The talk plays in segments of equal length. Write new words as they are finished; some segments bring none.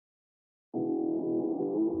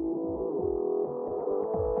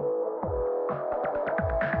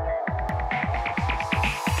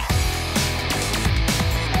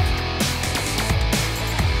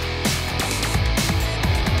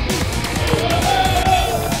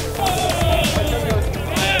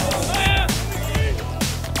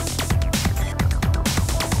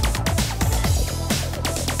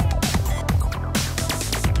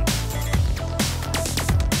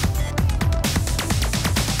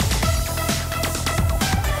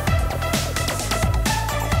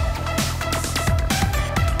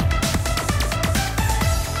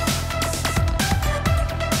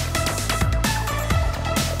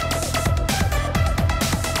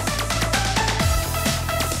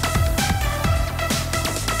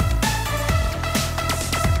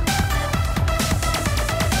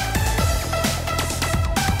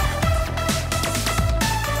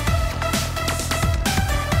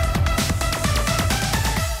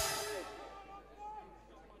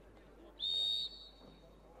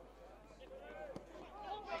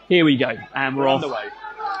Here we go, and we're off. Underway.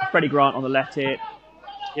 Freddie Grant on the left here.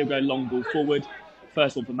 He'll go long ball forward.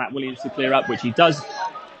 First one for Matt Williams to clear up, which he does.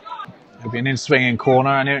 It'll be an in-swinging corner,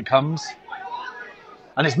 and here it comes.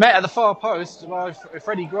 And it's met at the far post by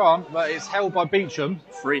Freddie Grant, but it's held by Beecham.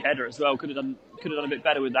 Free header as well. Could have done a bit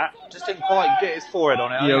better with that. Just didn't quite get his forehead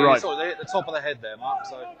on it. Yeah, right. Sort of hit the top of the head there, Mark.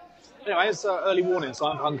 So anyway, it's early warning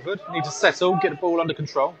sign for Hungerford. Need to settle, get the ball under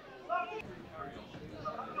control.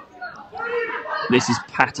 This is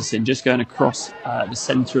Paterson just going across the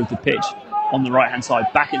centre of the pitch on the right-hand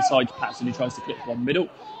side. Back inside to Paterson, who tries to clip one middle.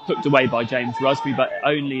 Hooked away by James Rusby, but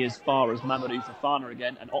only as far as Mamadou Fofana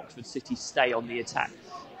again, and Oxford City stay on the attack.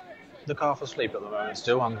 Look half asleep at the moment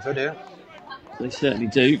still, Hungerford here. They certainly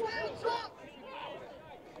do.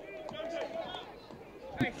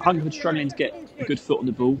 Hungerford struggling to get a good foot on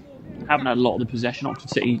the ball. Haven't had a lot of the possession. Oxford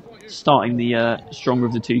City starting the stronger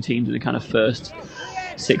of the two teams in the kind of first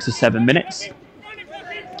 6 or 7 minutes.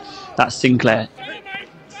 That's Sinclair.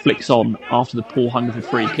 Flicks on after the poor Hungerford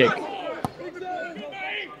free kick.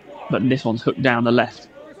 But this one's hooked down the left.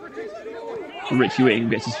 Richie Whittingham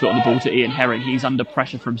gets his foot on the ball to Ian Herring. He's under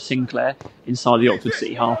pressure from Sinclair inside the Oxford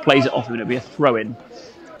City half. Plays it off him and it'll be a throw-in.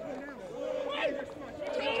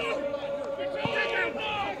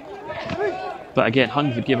 But again,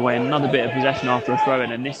 Hungerford give away another bit of possession after a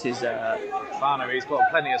throw-in, and this is... Fofana, he's got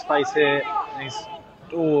plenty of space here. And he's...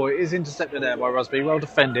 Oh, it is intercepted there by Rusby. Well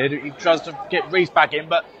defended. He tries to get Reese back in,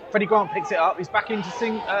 but Freddie Grant picks it up. He's back into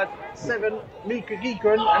 7, Mika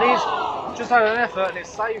Geekran, and he's just had an effort, and it's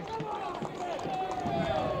saved.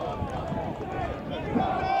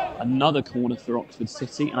 Another corner for Oxford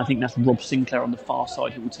City, and I think that's Rob Sinclair on the far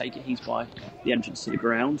side who will take it. He's by the entrance to the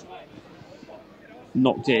ground.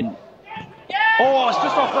 Knocked in. Oh, it's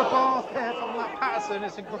just off the bar there from Matt Paterson.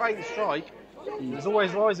 It's a great strike. He's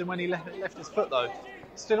always rising when he left his foot, though.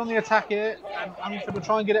 Still on the attack here, and Hungerford will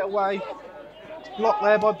try and get it away. It's blocked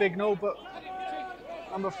there by Bignell, but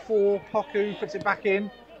number 4, Poku, puts it back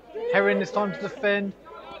in. Herring this time to defend.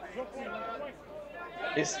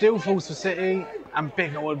 It still falls for City, and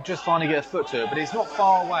Bignell will just finally get a foot to it, but it's not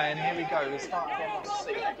far away, and here we go. We start again to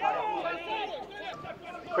City.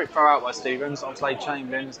 Quick throw out by Stevens. Oxlade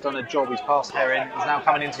Chamberlain's done a job. He's past Herring. He's now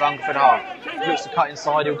coming into the Hungerford half. He looks to cut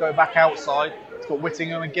inside. He'll go back outside. He's got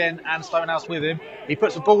Whittingham again and Stonehouse with him. He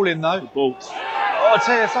puts the ball in though. The ball. Oh, I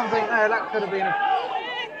tell you something there. That could have been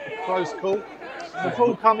a close call. The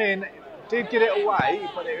ball come in, did get it away,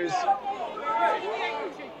 but it was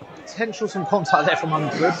potential some contact there from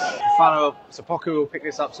Hungerford. Sapoku will pick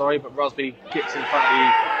this up, sorry, but Rusby gets in front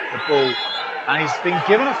of the ball. And he's been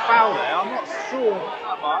given a foul there. I'm not sure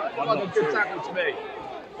that much. It's like a good tackle to me.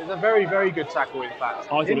 It's a very, very good tackle, in fact.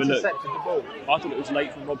 Intercepted the ball. I thought it was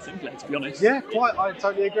late from Rob Sinclair, to be honest. Yeah, quite. I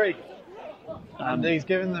totally agree. And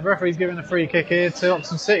the referee's given a free kick here to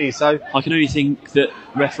Oxford City. So I can only think that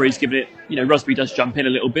referee's given it. You know, Rusby does jump in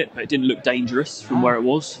a little bit, but it didn't look dangerous from where it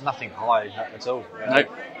was. Nothing high at all. No.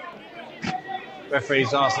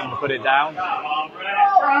 Referee's asked him to put it down.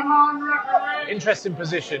 Interesting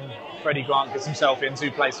position Freddie Grant gets himself in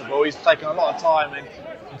to place the ball. He's taken a lot of time in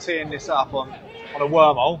teeing this up on a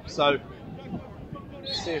wormhole. So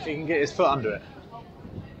let's see if he can get his foot under it.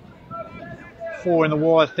 4 in the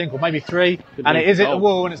wall, I think, or maybe 3. And it is at the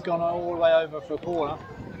wall, and it's gone all the way over for a corner.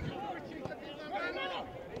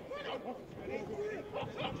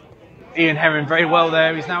 Ian Herring very well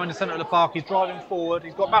there. He's now in the centre of the park. He's driving forward.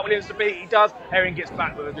 He's got Matt Williams to beat. He does. Herring gets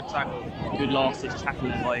back with a good tackle. Good last-ditch tackle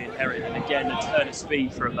by Ian Herring. And again, the turn of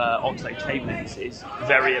speed from Oxlade Chamberlain is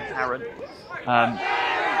very apparent.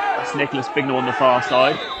 That's Nicholas Bignell on the far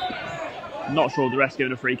side. I'm not sure if the ref's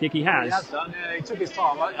given a free kick. He has. He has done, yeah. He took his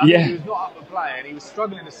time. I think he was not up for play, and he was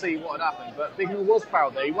struggling to see what had happened. But Bignell was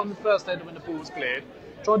fouled there. He won the first header when the ball was cleared.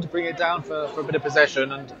 Tried to bring it down for a bit of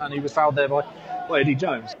possession, and he was fouled there by Eddie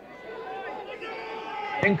Jones.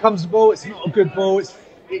 In comes the ball. It's not a good ball.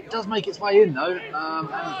 It does make its way in though. And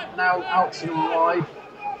now out to the wide,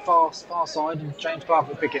 far side, and James Clark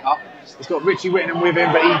will pick it up. He's got Richie Whittingham with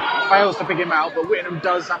him, but he fails to pick him out. But Whittingham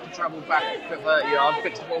does have to travel back for 30 yards,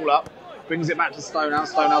 picks the ball up, brings it back to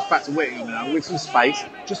Stonehouse. Stonehouse back to Whittingham now with some space,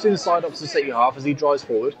 just inside Oxford City half as he drives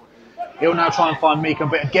forward. He'll now try and find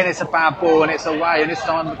Meekan, but again it's a bad ball and it's away. And this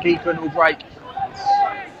time McKeekan will break.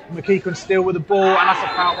 McKeekan still with the ball, and that's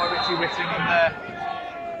a foul by Richie Whittingham there.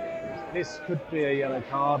 This could be a yellow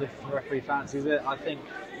card if the referee fancies it, I think.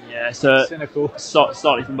 Yeah, so cynical.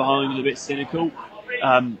 Slightly from behind and a bit cynical.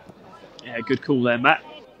 Yeah, good call there, Matt.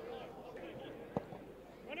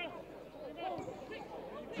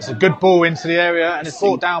 It's a good ball into the area, and it's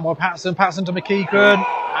brought down by Paterson. Paterson to McKeekan,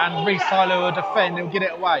 and Reece Tyler will defend. He'll get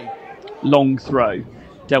it away. Long throw.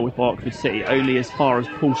 dealt with by Oxford City, only as far as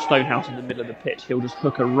Paul Stonehouse in the middle of the pitch. He'll just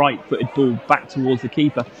hook a right-footed ball back towards the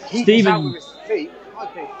keeper. Stephen, out with his feet.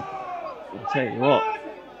 Okay. I'll tell you what.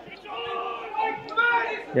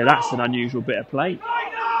 Yeah, that's an unusual bit of play.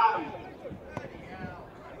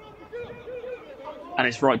 And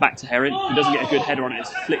it's right back to Herring, who doesn't get a good header on it.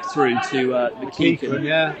 It's flicked through to McKeegan.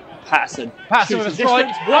 Yeah. Paterson. Paterson with a strike.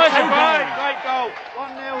 Great goal.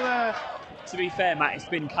 1-0 there. To be fair, Matt, it's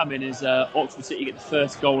been coming as Oxford City get the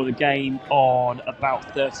first goal of the game on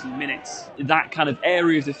about 30 minutes. That kind of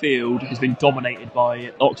area of the field has been dominated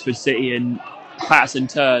by Oxford City, and Paterson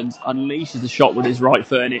turns, unleashes the shot with his right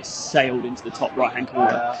foot, and it's sailed into the top right-hand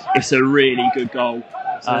corner. It's a really good goal.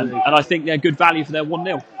 And I think they're good value for their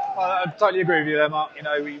 1-0. I totally agree with you there, Mark. You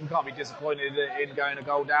know, we can't be disappointed in going a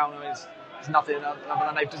goal down. It's nothing other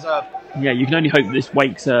than they've deserved. Yeah, you can only hope that this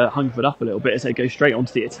wakes Hungerford up a little bit as they go straight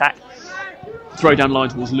onto the attack. Throw down line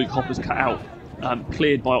towards Luke Hopper's cut out.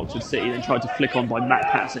 Cleared by Oxford City, then tried to flick on by Matt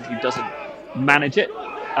Paterson, who doesn't manage it.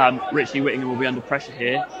 Richie Whittingham will be under pressure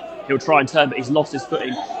here. He'll try and turn, but he's lost his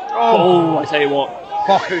footing. Oh, I tell you what.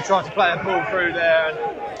 Boku tried to play a ball through there,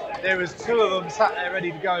 and there was two of them sat there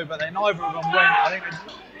ready to go, but then neither of them went. I think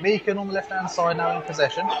Meakin on the left-hand side now in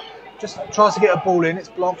possession. Just tries to get a ball in, it's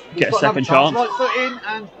blocked. Get a second chance. Right foot in,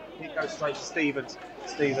 and it goes straight to Stevens.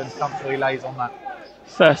 Stevens comfortably lays on that.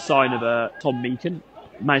 First sign of Tom Meakin.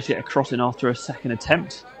 Managed to get a cross in after a second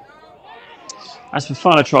attempt. As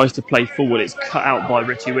Fofana tries to play forward, it's cut out by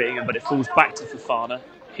Richie Whittingham, but it falls back to Fofana.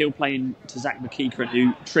 He'll play in to Zach McKeegan,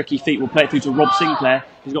 who, tricky feet, will play it through to Rob Sinclair.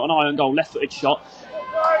 He's got an eye on goal, left-footed shot.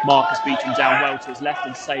 Marcus Beecham down well to his left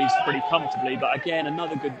and saves pretty comfortably. But again,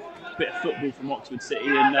 another good bit of football from Oxford City,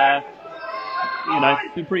 and you know,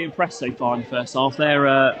 been pretty impressed so far in the first half.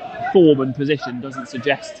 Their form and position doesn't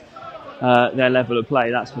suggest their level of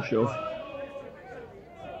play, that's for sure.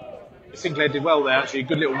 Sinclair did well there, actually.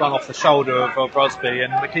 Good little run off the shoulder of Brosby,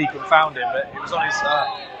 and McKeegan found him, but it was on his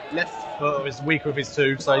left foot, his weaker of his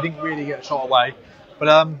two, so he didn't really get a shot away.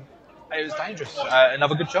 But it was dangerous.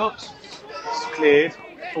 Another good chance. It's cleared,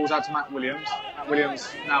 falls out to Matt Williams. Matt Williams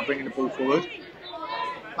now bringing the ball forward.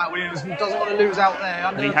 Matt Williams doesn't want to lose out there.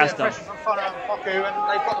 Under a bit of pressure from Funner and Poku, and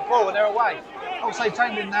they've got the ball and they're away. Offside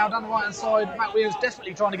Chamberlain now down the right hand side. Matt Williams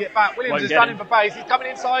desperately trying to get back. Williams is running for base. He's coming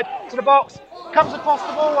inside to the box. Comes across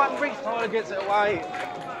the ball and Reece Tyler gets it away.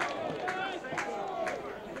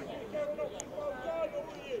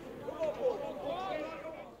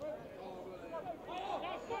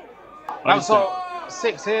 Outside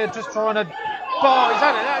 6 here, just trying to. Oh, is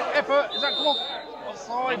that an effort? Is that come off?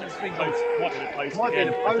 Offside. Might be the post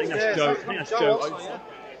again. I think that's Joe.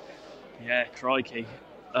 Yeah, crikey.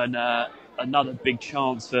 And another big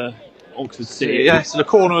chance for Oxford City. Yeah, so the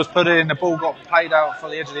corner was put in, the ball got played out for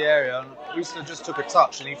the edge of the area, and Whistler just took a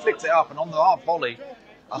touch and he flicked it up, and on the half volley,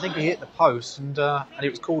 I think he hit the post, and it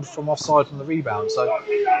was called from offside from the rebound. So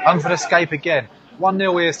Hungerford escape again.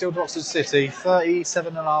 1-0 here, still to Oxford City.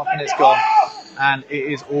 37.5 minutes gone, and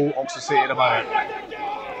it is all Oxford City at the moment.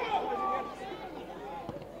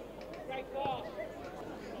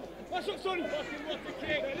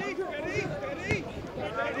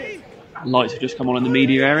 Lights have just come on in the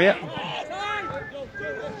media area.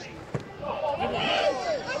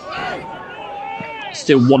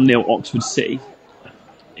 Still 1-0 Oxford City.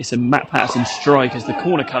 It's a Matt Paterson strike as the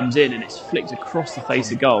corner comes in and it's flicked across the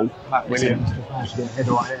face of goal. Matt Williams just managed to get a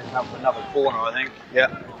header on it and out for another corner, I think.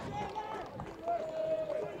 Yeah.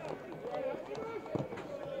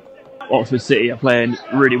 Oxford City are playing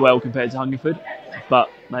really well compared to Hungerford, but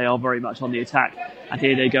they are very much on the attack. And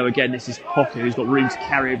here they go again. This is Pocker, who's got room to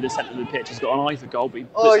carry over the centre of the pitch. He's got an eye for goal, but he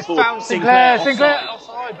puts he's found Sinclair. Sinclair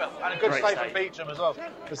offside, and a good save from Beecham as well.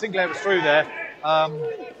 But Sinclair was through there.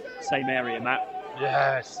 Same area, Matt.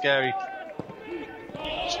 Yeah, it's scary.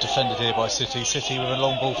 It's defended here by City. City with a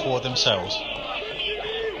long ball forward themselves.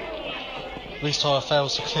 Reece Tyler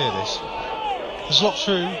fails to clear this. It's locked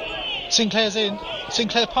through. Sinclair's in.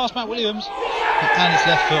 Sinclair past Matt Williams. And his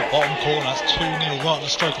left foot, bottom corner. That's 2-0 right on the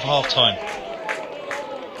stroke of half time.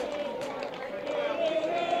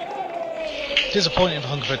 Disappointing for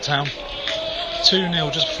Hungerford Town.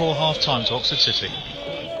 2-0 just before half time to Oxford City.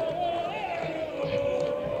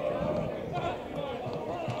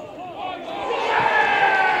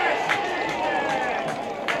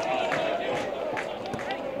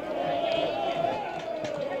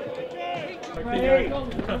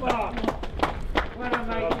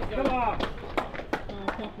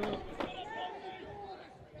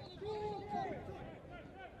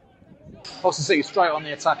 Oxford City straight on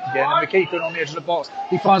the attack again, and McKeegan on the edge of the box.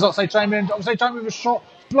 He finds Oxlade Chamberlain. Oxlade Chamberlain with a shot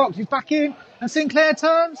blocked. He's back in, and Sinclair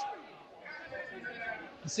turns.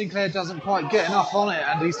 Sinclair doesn't quite get enough on it,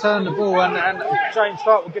 and he's turned the ball, and James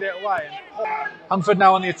Clark will get it away. And Hungerford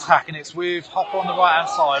now on the attack, and it's with Hopper on the right hand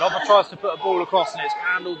side. Hopper tries to put a ball across, and it's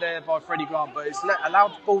handled there by Freddie Grant, but it's allowed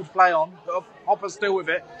the ball to play on. Hopper's still with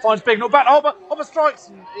it, finds Bignell back to Hopper. Hopper strikes,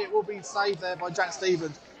 and it will be saved there by Jack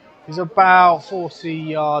Stevens. He's about 40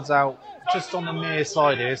 yards out, just on the near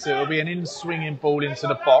side here, so it'll be an in-swinging ball into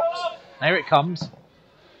the box. And here it comes.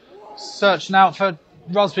 Searching out for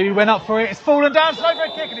Rusby, who went up for it. It's fallen down. It's an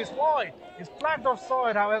overhead kick, and it's wide. It's flagged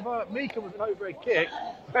offside, however. Mika with an overhead kick.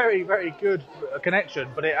 Very, very good connection,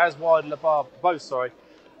 but it has wide Labar, both, sorry.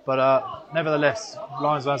 But nevertheless,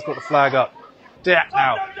 Lionsman's got the flag up. Diak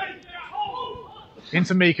now.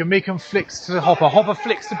 Into Meekan. Meekan flicks to Hopper. Hopper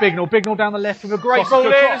flicks to Bignell. Bignell down the left with a great ball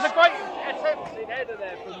in. There's a great attempted header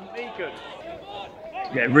there from Meekan.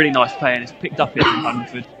 Yeah, really nice play, and it's picked up here from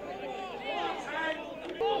Hungerford.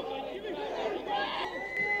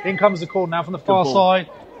 In comes the corner now from the far side.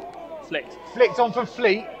 Flicked on from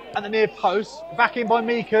Fleet at the near post. Back in by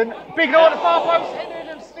Meekan. Bignell at the far post. Headed,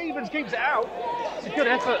 and Stevens keeps it out. It's a good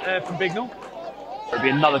effort from Bignell. There'll be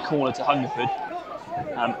another corner to Hungerford.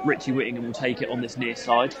 Richie Whittingham will take it on this near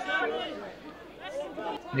side.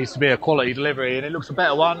 Needs to be a quality delivery, and it looks a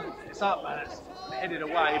better one. It's up and it's headed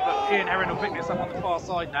away, but Ian Herring will pick this up on the far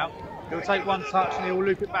side now. He'll take one touch and he'll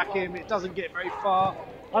loop it back in. It doesn't get very far.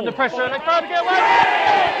 Under pressure, and they try to get away.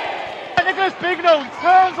 And Nicholas Bignell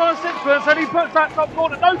turns on a sixpence and he puts that top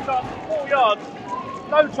corner. No chance, 4 yards.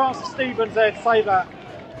 No chance for Stevens there to save that.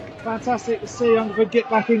 Fantastic to see Hungerford get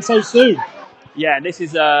back in so soon. Yeah, and this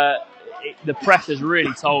is the pressure's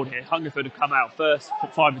really told here. Hungerford have come out first for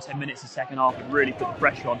 5 or 10 minutes the second half and really put the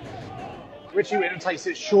pressure on. Richie Whittingham takes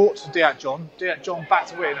it short to Diak John. Diak John back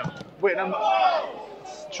to Whittingham. Whittingham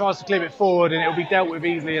tries to clip it forward, and it'll be dealt with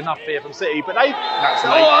easily enough here from City. But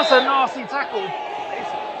that's a nasty tackle.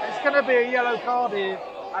 It's going to be a yellow card here,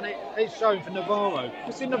 and it's shown for Navarro.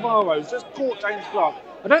 Just in Navarro's, just caught James Clark.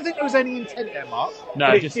 I don't think there was any intent there, Mark.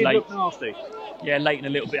 No, but just it did late. Look nasty. Yeah, late and a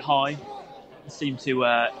little bit high. Seemed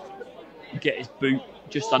to get his boot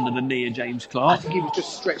just under the knee of James Clark. I think he was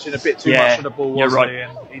just stretching a bit too much for the ball, wasn't he? Right.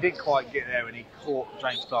 And he didn't quite get there, and he caught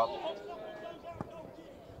James Clark.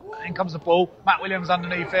 In comes the ball. Matt Williams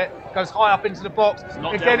underneath it. Goes high up into the box. It's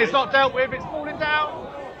not dealt with. It's falling down.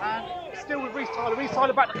 And still with Reece Tyler. Reece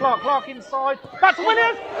Tyler back to Clark. Clark inside. Back to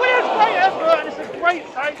Williams. Williams, great effort. And it's a great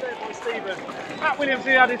save there by Stevens. Matt Williams,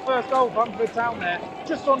 he had his first goal for Hungerford Town there.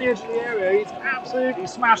 Just on the edge of the area. He's absolutely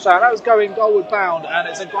smashed that. That was going goalward bound. And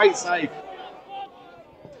it's a great save.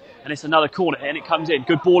 And it's another corner here, and it comes in.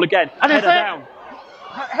 Good ball again. And header down.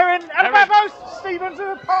 Herring and the back post. Stevens is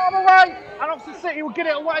a part of the way. And Oxford City will get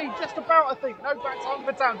it away just about, I think. No back to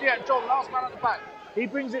Hungerford Town. Diak John, last man at the back. He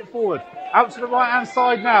brings it forward. Out to the right-hand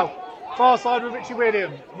side now. Far side with Richie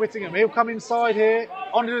Whittingham. He'll come inside here.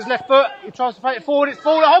 Onto his left foot. He tries to play it forward. It's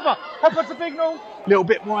fallen. Hopper. Hopper to Bignell. A little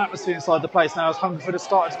bit more atmosphere inside the place now as Hungerford have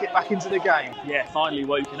started to get back into the game. Yeah, finally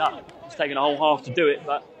woken up. It's taken a whole half to do it,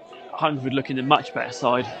 but Hungerford looking the much better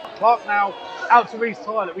side. Clark now out to Reece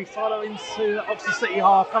Tyler. Reece Tyler into the Oxford City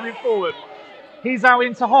half, coming forward. He's out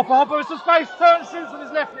into Hopper. Hopper is to space, turns, shoots with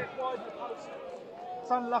his left, and it's wide of the post.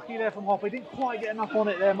 It's unlucky there from Hopper. He didn't quite get enough on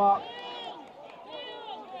it there, Mark.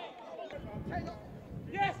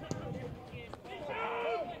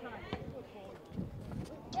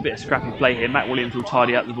 Bit of scrappy play here. Matt Williams will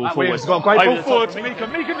tidy up the ball forward. Williams got a great ball forward to Meekan.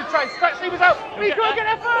 Meekan to trace. Jack Stevens out. Meekan will get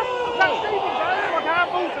there first. Jack Stevens, that looked like a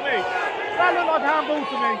handball to me. That looked like a handball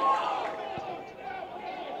to me.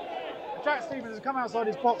 Jack Stevens has come outside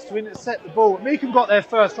his box to intercept the ball. Meekan got there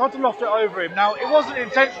first, tried to loft it over him. Now, it wasn't an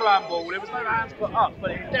intentional handball. There was no hands put up, but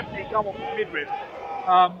it definitely come off the midrib.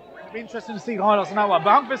 It'll be interesting to see the highlights on that one.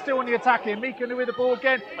 But Hungerford's still on the attack here. Meekan with the ball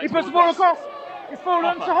again. He puts the ball across. It's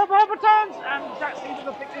fallen to Hopper. Hopper turns, and Jack Stevens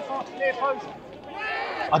will pick this up to near post.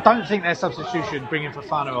 I don't think their substitution, bringing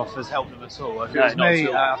Fofana off, has helped them at all. If it was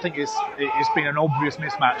me, I think it's been an obvious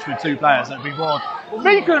mismatch with two players that have been born.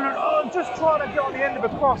 Meekan just trying to get on the end of a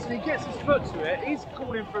cross, and he gets his foot to it. He's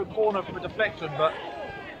calling for a corner for a deflection, but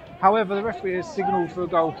however, the referee has signalled for a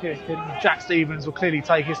goal kick, and Jack Stevens will clearly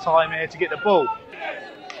take his time here to get the ball.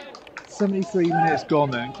 73 minutes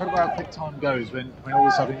gone there. Incredible how quick time goes when all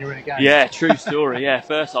of a sudden you're in a game. Yeah, true story. Yeah,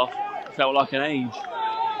 first off, felt like an age.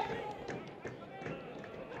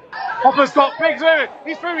 Hopper's got big through.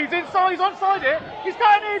 He's through. He's inside. He's onside here. He's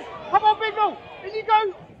going in. Come on, Bignell. In you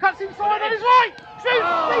go. Cuts inside on his right. Shoots.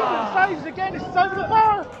 Stevens saves again. It's over the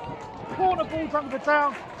bar. Corner ball to Hungerford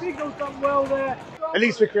Town. Bignell's done well there. At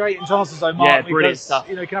least we're creating chances though, Mark. Yeah, brilliant stuff.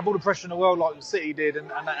 You know, you can have all the pressure in the world like City did,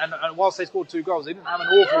 and whilst they scored 2 goals, they didn't have an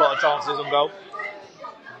awful lot of chances on goal.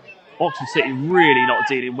 Oxford City really not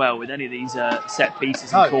dealing well with any of these set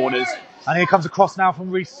pieces and corners. And here comes a cross now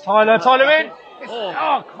from Reece Tyler. Tyler in!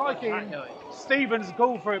 Crikey. Stevens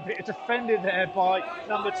goal for it, but defended there by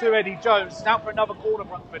number 2, Eddie Jones. Now for another corner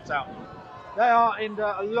for Hungerford Town. They are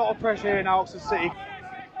under a lot of pressure here in Oxford City.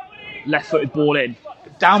 Left-footed ball in.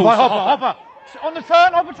 Down by Hopper. On the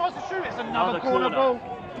turn, Hopper tries to shoot. It's another corner ball.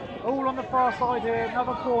 All on the far side here,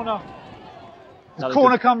 another corner. The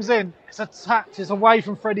corner comes in. It's attacked. It's away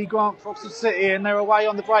from Freddie Grant for Oxford City, and they're away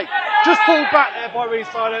on the break. Just pulled back there by Reece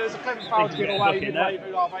Tyler. There's a clever foul to give away.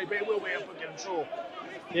 But it will be, I'm sure.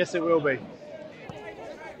 Yes, it will be.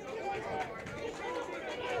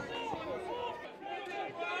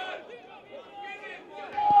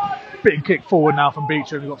 Big kick forward now from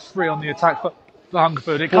Beecher. We've got 3 on the attack for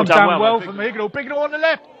Hungerford. It comes down well from Bignell on the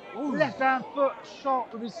left. Left hand foot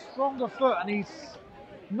shot with his stronger foot, and he's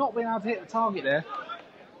not been able to hit the target there.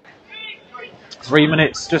 3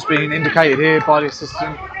 minutes just being indicated here by the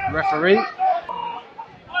assistant referee.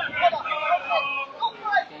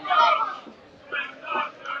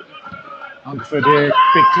 Hungerford here,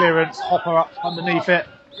 big clearance, Hopper up underneath it.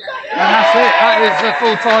 And that's it, that is a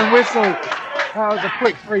full-time whistle. That was a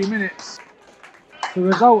quick 3 minutes. The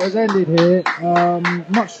result has ended here,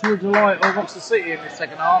 much to the delight of Oxford City in the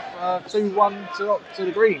second half, 2-1 to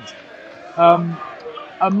the Greens.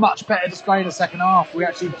 A much better display in the second half. We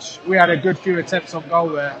had a good few attempts on goal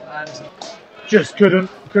there, and just couldn't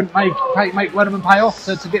make Wenham pay off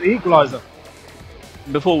to get the equaliser.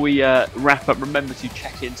 Before we wrap up, remember to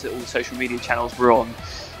check into all the social media channels we're on: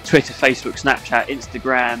 Twitter, Facebook, Snapchat,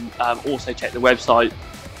 Instagram. Also check the website.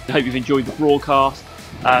 I hope you've enjoyed the broadcast.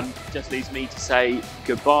 Just leaves me to say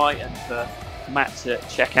goodbye, and for Matt to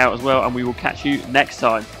check out as well, and we will catch you next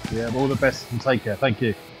time. Yeah, all the best and take care. Thank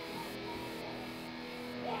you.